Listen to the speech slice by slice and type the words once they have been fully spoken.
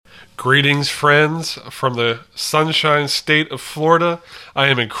Greetings, friends, from the sunshine state of Florida. I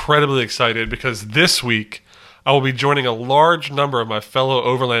am incredibly excited because this week I will be joining a large number of my fellow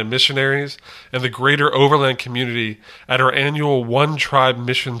Overland missionaries and the greater Overland community at our annual One Tribe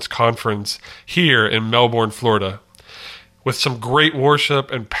Missions Conference here in Melbourne, Florida. With some great worship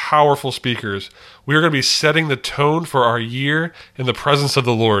and powerful speakers, we are going to be setting the tone for our year in the presence of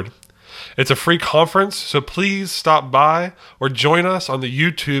the Lord. It's a free conference, so please stop by or join us on the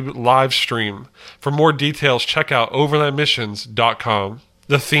YouTube live stream. For more details, check out overlandmissions.com.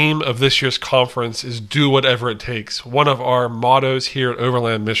 The theme of this year's conference is Do Whatever It Takes, one of our mottos here at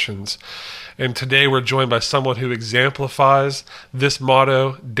Overland Missions. And today we're joined by someone who exemplifies this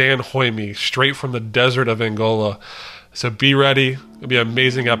motto, Dan Hoyme, straight from the desert of Angola. So be ready. It'll be an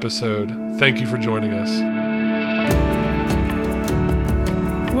amazing episode. Thank you for joining us.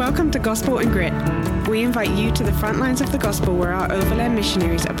 Welcome to Gospel and Grit. We invite you to the front lines of the gospel where our Overland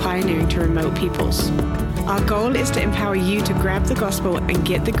missionaries are pioneering to remote peoples. Our goal is to empower you to grab the gospel and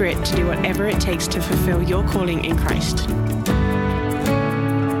get the grit to do whatever it takes to fulfill your calling in Christ.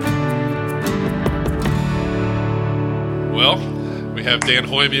 Well, we have Dan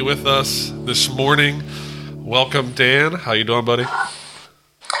Hoyme with us this morning. Welcome, Dan. How you doing, buddy?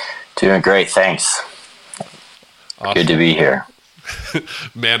 Doing great, thanks. Awesome. Good to be here.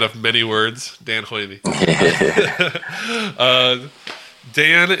 Man of many words, Dan Hoyme.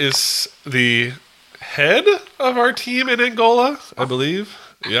 Dan is the head of our team in Angola, I believe.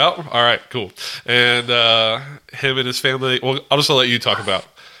 Yep. All right, cool. And him and his family, well, I'll just let you tell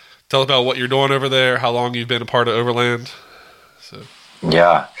about what you're doing over there, how long you've been a part of Overland.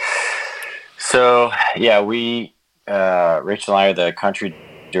 Yeah. So, we, Rachel and I are the country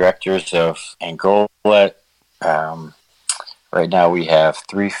directors of Angola. Right now we have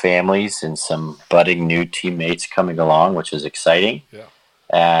 3 families and some budding new teammates coming along, which is exciting. Yeah.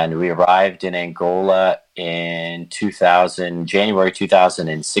 And we arrived in Angola in January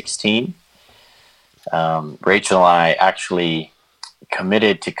 2016. Rachel and I actually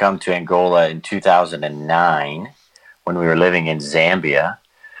committed to come to Angola in 2009 when we were living in Zambia.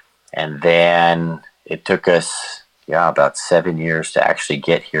 And then it took us about 7 years to actually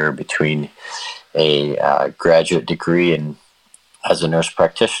get here between a graduate degree as a nurse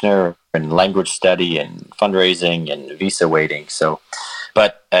practitioner and language study and fundraising and visa waiting.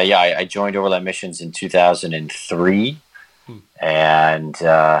 I joined Overland Missions in 2003 and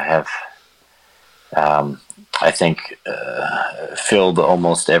have, I think, filled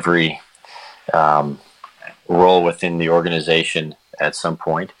almost every role within the organization at some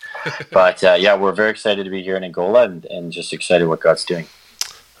point. But we're very excited to be here in Angola and just excited what God's doing.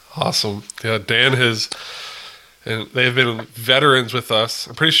 Awesome. Yeah, Dan and they've been veterans with us.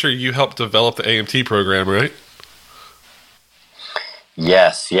 I'm pretty sure you helped develop the AMT program, right?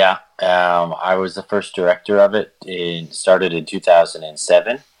 Yes, yeah. I was the first director of it. It started in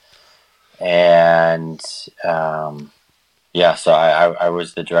 2007. And so I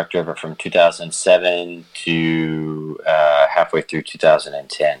was the director of it from 2007 to halfway through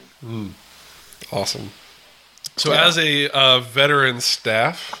 2010. Awesome. So as a veteran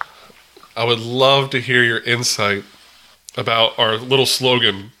staff, I would love to hear your insight about our little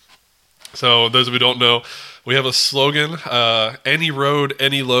slogan. So those of you who don't know, we have a slogan, any road,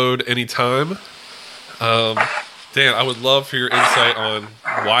 any load, any time. Dan, I would love for your insight on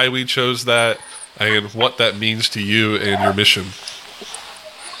why we chose that and what that means to you and your mission.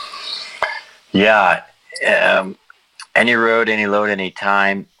 Yeah. Any road, any load, any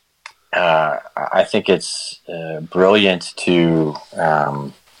time. I think it's brilliant to...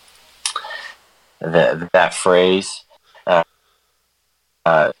 that phrase.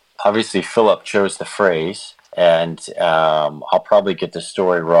 Obviously, Philip chose the phrase, and I'll probably get the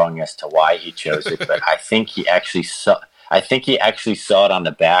story wrong as to why he chose it. But I think he actually saw it on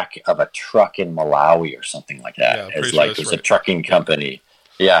the back of a truck in Malawi or something like that. It was a trucking company.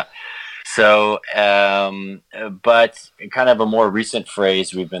 Yeah. So, but kind of a more recent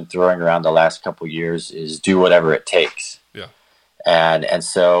phrase we've been throwing around the last couple of years is "do whatever it takes." Yeah. And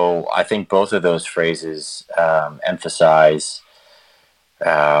so I think both of those phrases emphasize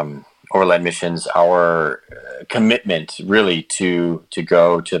Overland Missions, our commitment really to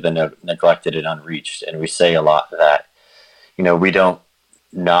go to the neglected and unreached. And we say a lot that, we don't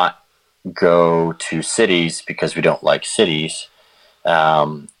not go to cities because we don't like cities.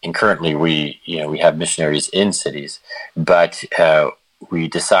 And currently we have missionaries in cities, but we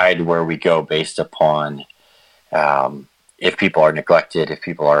decide where we go based upon if people are neglected, if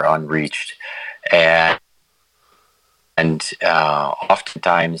people are unreached. And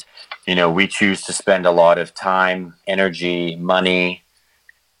oftentimes, we choose to spend a lot of time, energy, money,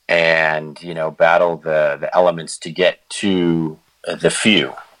 and battle the elements to get to the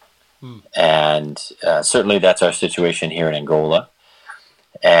few. And certainly that's our situation here in Angola.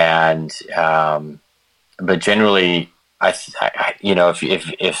 And but generally, if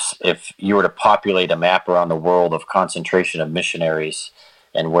you were to populate a map around the world of concentration of missionaries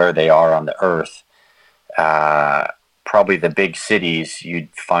and where they are on the earth, probably the big cities,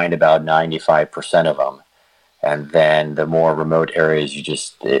 you'd find about 95% of them. And then the more remote areas,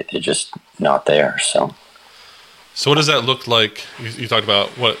 they're just not there. So what does that look like? You talked about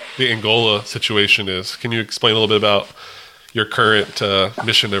what the Angola situation is. Can you explain a little bit about your current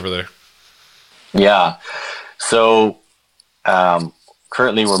mission over there? Yeah. So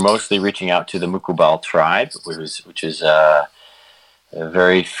currently we're mostly reaching out to the Mukubal tribe, which is a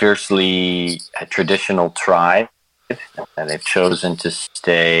very fiercely traditional tribe, and they've chosen to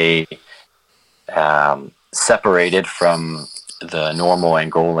stay separated from the normal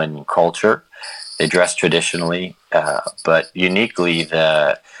Angolan culture. They dress traditionally, but uniquely,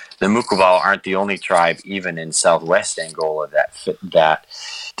 the Mukubal aren't the only tribe, even in southwest Angola, that fit that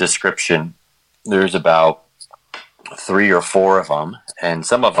description. There's about 3 or 4 of them, and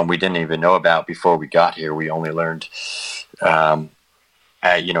some of them we didn't even know about before we got here. We only learned,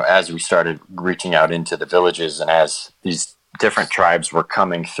 as we started reaching out into the villages, and as these different tribes were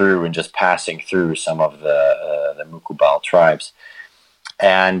coming through and just passing through some of the Mukubal tribes,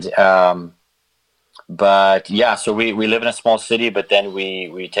 and. But yeah, so we live in a small city, but then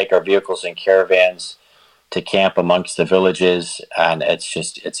we take our vehicles in caravans to camp amongst the villages, and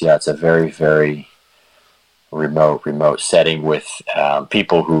it's a very, very remote setting with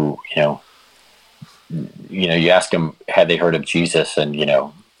people who you ask them had they heard of Jesus, and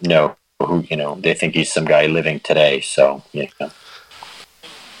no, who they think he's some guy living today. So you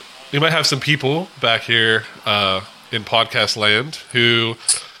might have some people back here in podcast land who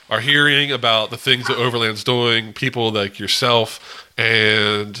are hearing about the things that Overland's doing, people like yourself,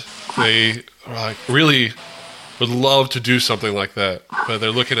 and they really would love to do something like that. But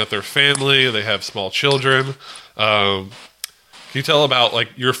they're looking at their family, they have small children. Can you tell about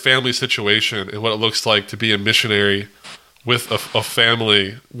your family situation and what it looks like to be a missionary with a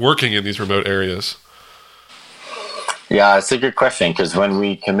family working in these remote areas? Yeah, it's a good question, because when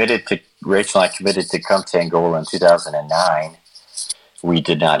Rachel and I committed to come to Angola in 2009, we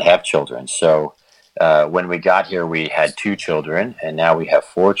did not have children. So when we got here, we had 2 children, and now we have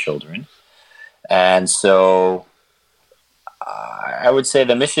 4 children. And so I would say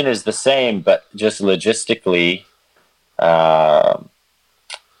the mission is the same, but just logistically,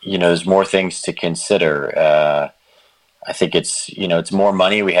 there's more things to consider. I think it's more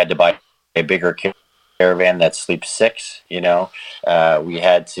money. We had to buy a bigger caravan that sleeps 6. We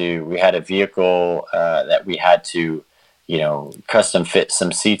had a vehicle that we had to custom fit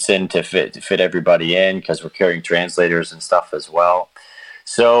some seats in to fit everybody in, because we're carrying translators and stuff as well.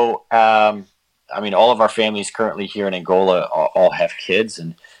 So, all of our families currently here in Angola all have kids,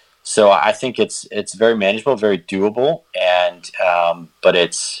 and so I think it's very manageable, very doable, and but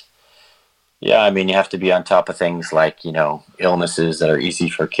it's you have to be on top of things like illnesses that are easy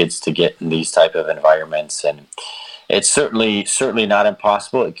for kids to get in these type of environments, and it's certainly not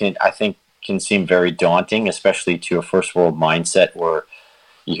impossible. It can seem very daunting, especially to a first world mindset where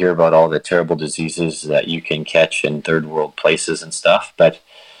you hear about all the terrible diseases that you can catch in third world places and stuff. But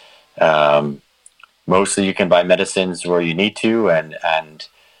mostly you can buy medicines where you need to, and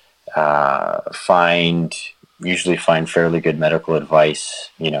usually find fairly good medical advice,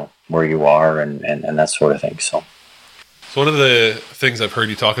 where you are and that sort of thing. So one of the things I've heard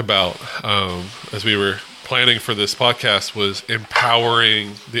you talk about as we were planning for this podcast was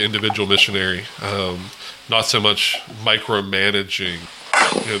empowering the individual missionary, not so much micromanaging.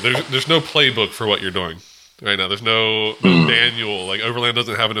 There's no playbook for what you're doing right now. There's no manual. Overland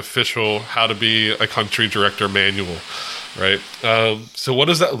doesn't have an official how to be a country director manual, right? So what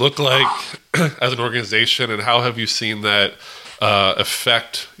does that look like as an organization, and how have you seen that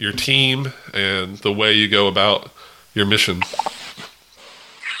affect your team and the way you go about your mission?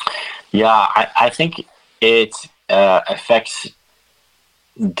 Yeah, I think it affects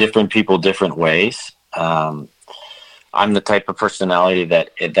different people different ways. I'm the type of personality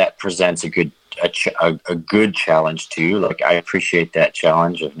that presents a good challenge too. I appreciate that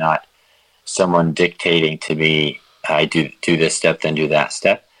challenge of not someone dictating to me, I do this step, then do that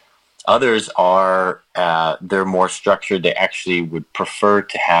step. Others are they're more structured. They actually would prefer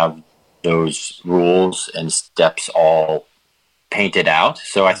to have those rules and steps all painted out.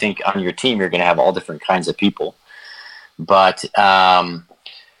 So I think on your team, you're going to have all different kinds of people. But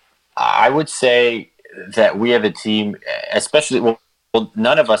I would say that we have a team, especially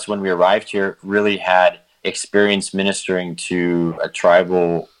none of us, when we arrived here, really had experience ministering to a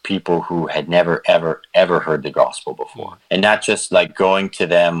tribal people who had never, ever heard the gospel before. And not just like going to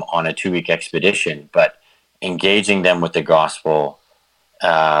them on a 2-week expedition, but engaging them with the gospel,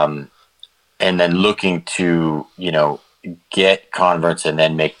 and then looking to, get converts and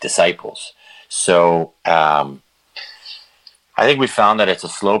then make disciples. So I think we found that it's a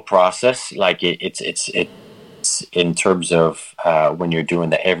slow process. Like it's in terms of when you're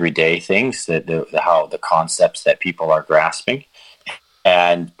doing the everyday things, how the concepts that people are grasping,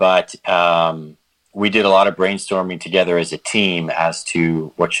 but we did a lot of brainstorming together as a team as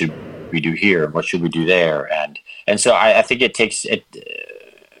to what should we do here, what should we do there, and so I think it takes it.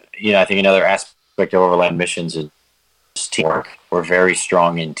 I think another aspect of Overland Missions is teamwork. We're very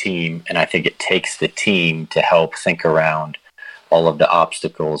strong in team, and I think it takes the team to help think around all of the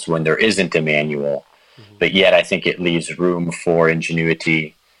obstacles when there isn't a manual. But yet I think it leaves room for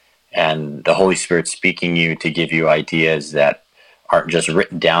ingenuity and the Holy Spirit speaking you to give you ideas that aren't just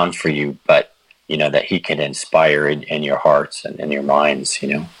written down for you, but, that he can inspire in your hearts and in your minds,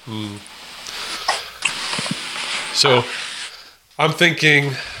 So I'm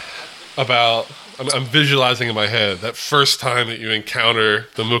thinking about, I'm visualizing in my head that first time that you encounter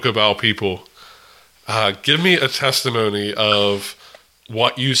the Mukabal people. Give me a testimony of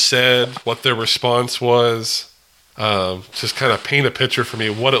what you said, what their response was. Just kind of paint a picture for me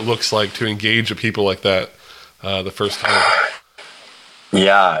of what it looks like to engage a people like that the first time.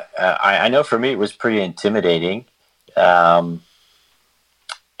 Yeah, I know for me it was pretty intimidating.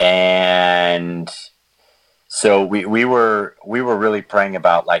 And so we were really praying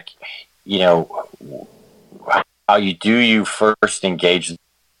about, like, how you first engage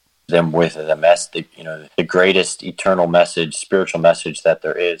them with the greatest eternal message, spiritual message that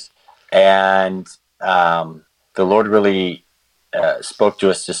there is. And the Lord really spoke to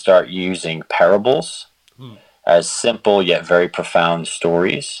us to start using parables as simple yet very profound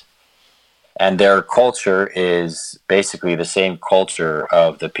stories. And their culture is basically the same culture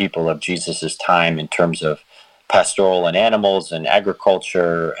of the people of Jesus's time in terms of pastoral and animals and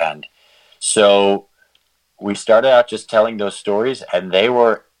agriculture. And so we started out just telling those stories, and they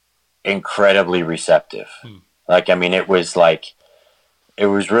were incredibly receptive. It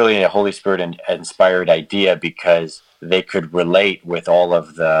was really a Holy Spirit inspired idea, because they could relate with all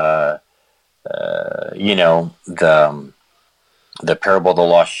of the the parable of the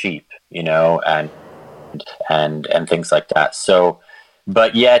lost sheep, and things like that. So,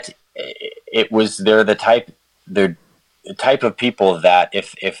 but yet they're the type of people that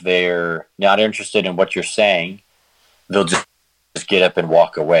if they're not interested in what you're saying, they'll just get up and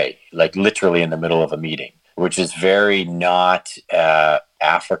walk away, like literally in the middle of a meeting, which is very not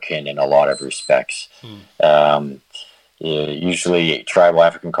African in a lot of respects. Usually tribal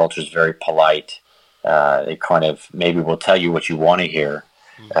African culture is very polite. They kind of maybe will tell you what you want to hear.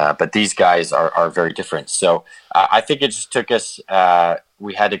 But these guys are very different. So I think it just took us,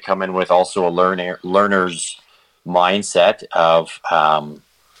 we had to come in with also a learner's mindset of,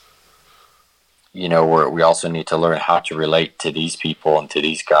 where we also need to learn how to relate to these people and to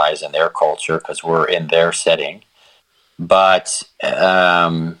these guys and their culture, because we're in their setting. But,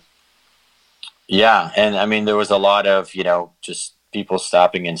 yeah, and there was a lot of, just people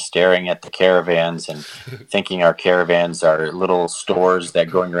stopping and staring at the caravans and thinking our caravans are little stores that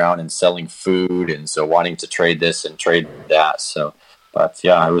going around and selling food, and so wanting to trade this and trade that. So, but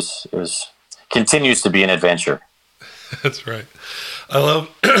yeah, it was continues to be an adventure. That's right. I love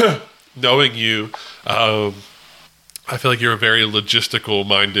knowing you. I feel like you're a very logistical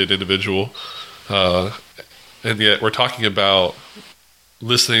minded individual. And yet we're talking about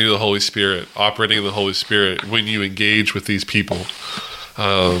listening to the Holy Spirit, operating in the Holy Spirit when you engage with these people.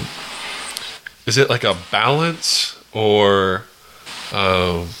 Is it like a balance, or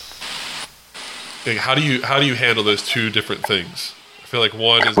how do you handle those two different things? I feel like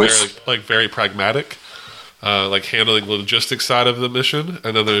one is very pragmatic, like handling the logistics side of the mission,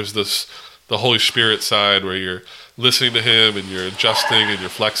 and then there's the Holy Spirit side where you're listening to Him and you're adjusting and you're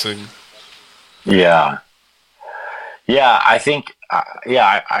flexing. Yeah. I think,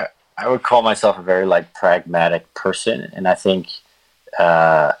 I would call myself a very pragmatic person, and I think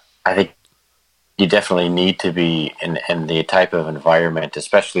you definitely need to be in the type of environment,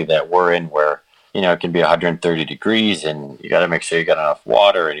 especially that we're in, where it can be 130 degrees, and you got to make sure you got enough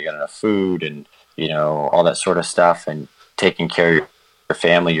water and you got enough food, and all that sort of stuff, and taking care of your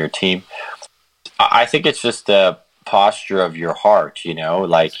family, your team. I think it's just a posture of your heart,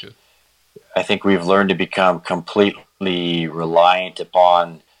 I think we've learned to become completely reliant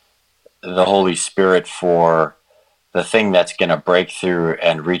upon the Holy Spirit for the thing that's going to break through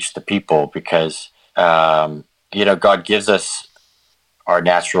and reach the people, because God gives us our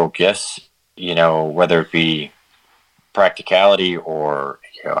natural gifts, whether it be practicality or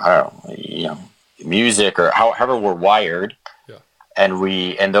music, or however we're wired. Yeah.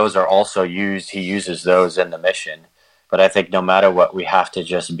 And those are also used. He uses those in the mission. But I think no matter what, we have to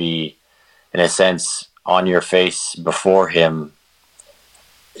just be, in a sense, on your face before him,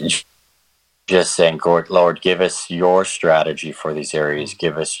 just saying, Lord, give us your strategy for these areas.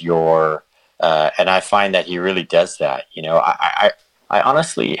 Give us your, and I find that he really does that. I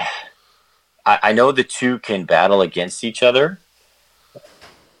honestly, I know the two can battle against each other,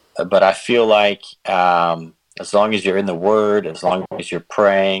 but I feel like as long as you're in the Word, as long as you're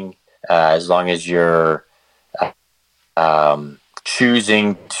praying, as long as you're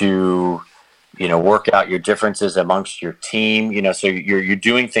choosing to, work out your differences amongst your team, so you're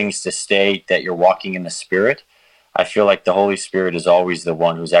doing things to state that you're walking in the Spirit. I feel like the Holy Spirit is always the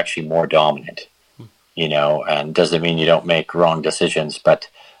one who's actually more dominant, and doesn't mean you don't make wrong decisions, but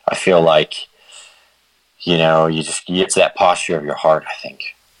I feel like, it's that posture of your heart, I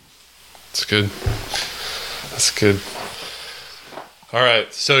think. That's good. That's good. All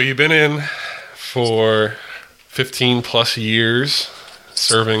right. So you've been in for 15 plus years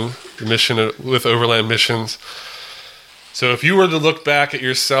serving the mission with Overland Missions. So if you were to look back at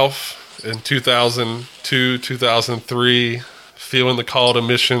yourself in 2002, 2003, feeling the call to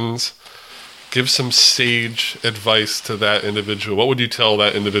missions, give some sage advice to that individual. What would you tell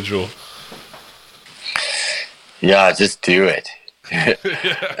that individual? Yeah, just do it.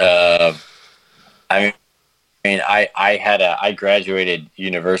 I graduated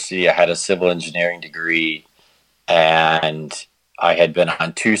university. I had a civil engineering degree, and I had been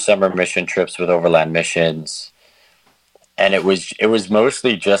on 2 summer mission trips with Overland Missions, and it was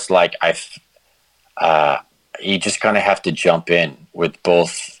mostly just like you just kind of have to jump in with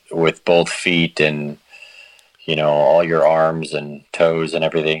both feet and all your arms and toes and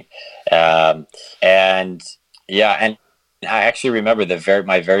everything, and I actually remember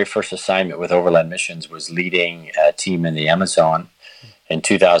my very first assignment with Overland Missions was leading a team in the Amazon in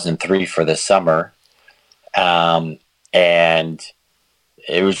 2003 for the summer. And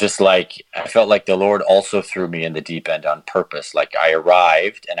it was just like, I felt like the Lord also threw me in the deep end on purpose. Like, I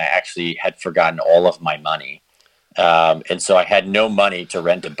arrived and I actually had forgotten all of my money. And so I had no money to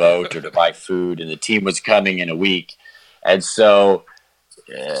rent a boat or to buy food, and the team was coming in a week. And so,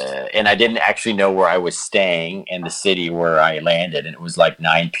 and I didn't actually know where I was staying in the city where I landed, and it was like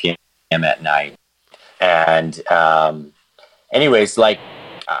 9 p.m. at night. And anyways, like,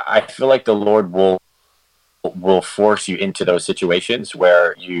 I feel like the Lord will force you into those situations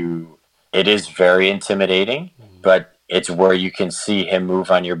where it is very intimidating, but it's where you can see him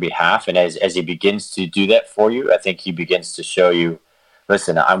move on your behalf. And as he begins to do that for you, I think he begins to show you,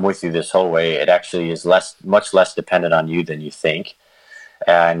 listen, I'm with you this whole way. It actually is much less dependent on you than you think.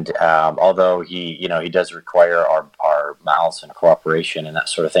 And although he does require our mouths and cooperation and that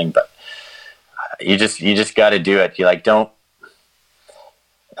sort of thing, but you just got to do it. You don't,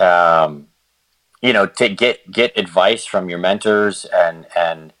 to get advice from your mentors,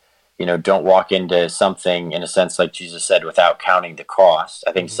 and don't walk into something, in a sense, like Jesus said, without counting the cost.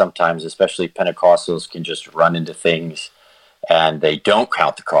 I think sometimes, especially Pentecostals, can just run into things and they don't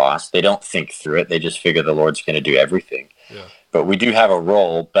count the cost. They don't think through it. They just figure the Lord's going to do everything. Yeah. But we do have a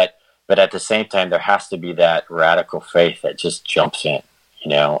role, but at the same time, there has to be that radical faith that just jumps in,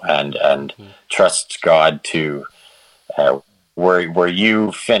 and trusts God to where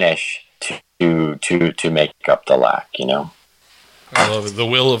you finish to make up the lack, I love it. The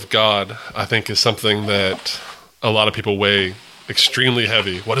will of God, I think, is something that a lot of people weigh extremely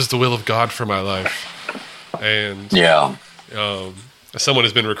heavy. What is the will of God for my life? And as someone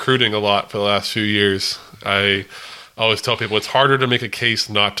who's been recruiting a lot for the last few years, I always tell people it's harder to make a case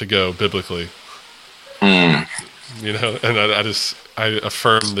not to go biblically. And I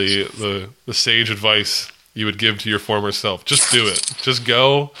affirm the sage advice you would give to your former self. Just do it. Just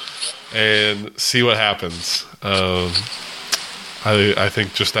go and see what happens. I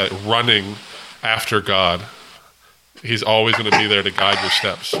think just that running after God, he's always going to be there to guide your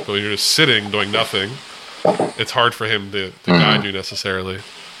steps. But when you're just sitting doing nothing, it's hard for him to guide you necessarily.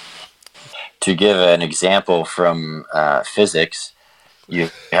 To give an example from physics, you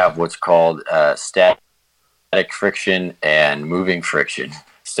have what's called static friction and moving friction.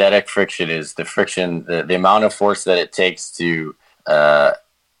 Static friction is the friction, the amount of force that it takes to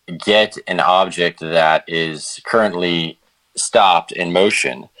get an object that is currently stopped in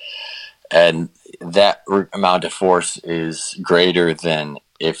motion. And that amount of force is greater than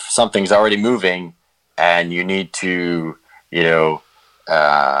if something's already moving and you need to,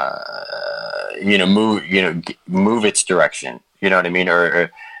 move its direction. You know what I mean?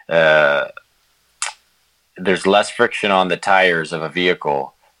 Or there's less friction on the tires of a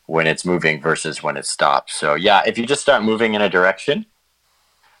vehicle when it's moving versus when it stops. So yeah, if you just start moving in a direction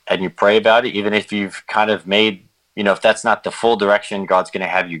and you pray about it, even if you've kind of made, if that's not the full direction God's going to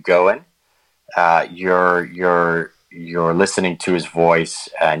have you go in, you're listening to his voice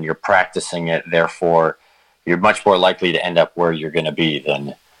and you're practicing it. Therefore, you're much more likely to end up where you're going to be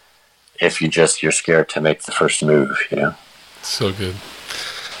than if you're scared to make the first move, So good.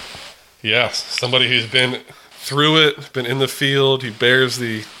 Yes, somebody who's been through it, been in the field, he bears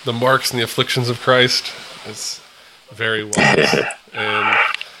the marks and the afflictions of Christ. It's very wise. And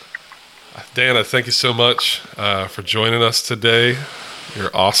Dana, thank you so much for joining us today.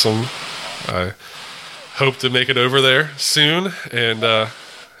 You're awesome. I hope to make it over there soon and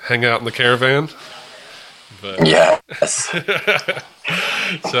hang out in the caravan. But, yes.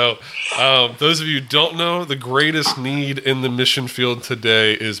 So, those of you who don't know, the greatest need in the mission field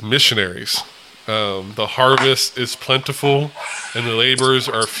today is missionaries. The harvest is plentiful and the laborers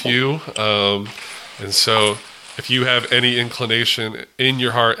are few. And so if you have any inclination in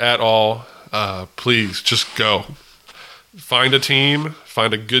your heart at all, please just go. Find a team,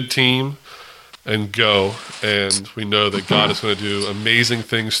 find a good team, and go. And we know that God is going to do amazing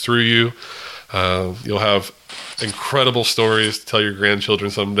things through you. You'll have incredible stories to tell your grandchildren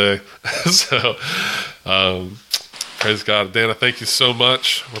someday. So, praise God. Dana, thank you so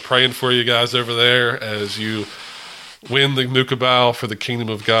much. We're praying for you guys over there as you win the Nukabau for the kingdom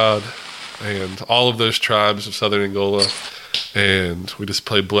of God and all of those tribes of Southern Angola. And we just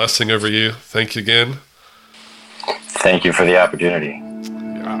pray blessing over you. Thank you again. Thank you for the opportunity.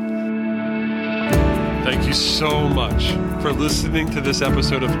 Yeah. Thank you so much for listening to this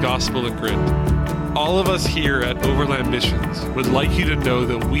episode of Gospel and Grit. All of us here at Overland Missions would like you to know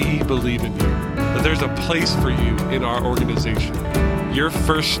that we believe in you, that there's a place for you in our organization. Your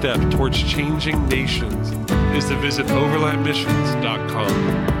first step towards changing nations is to visit overlandmissions.com.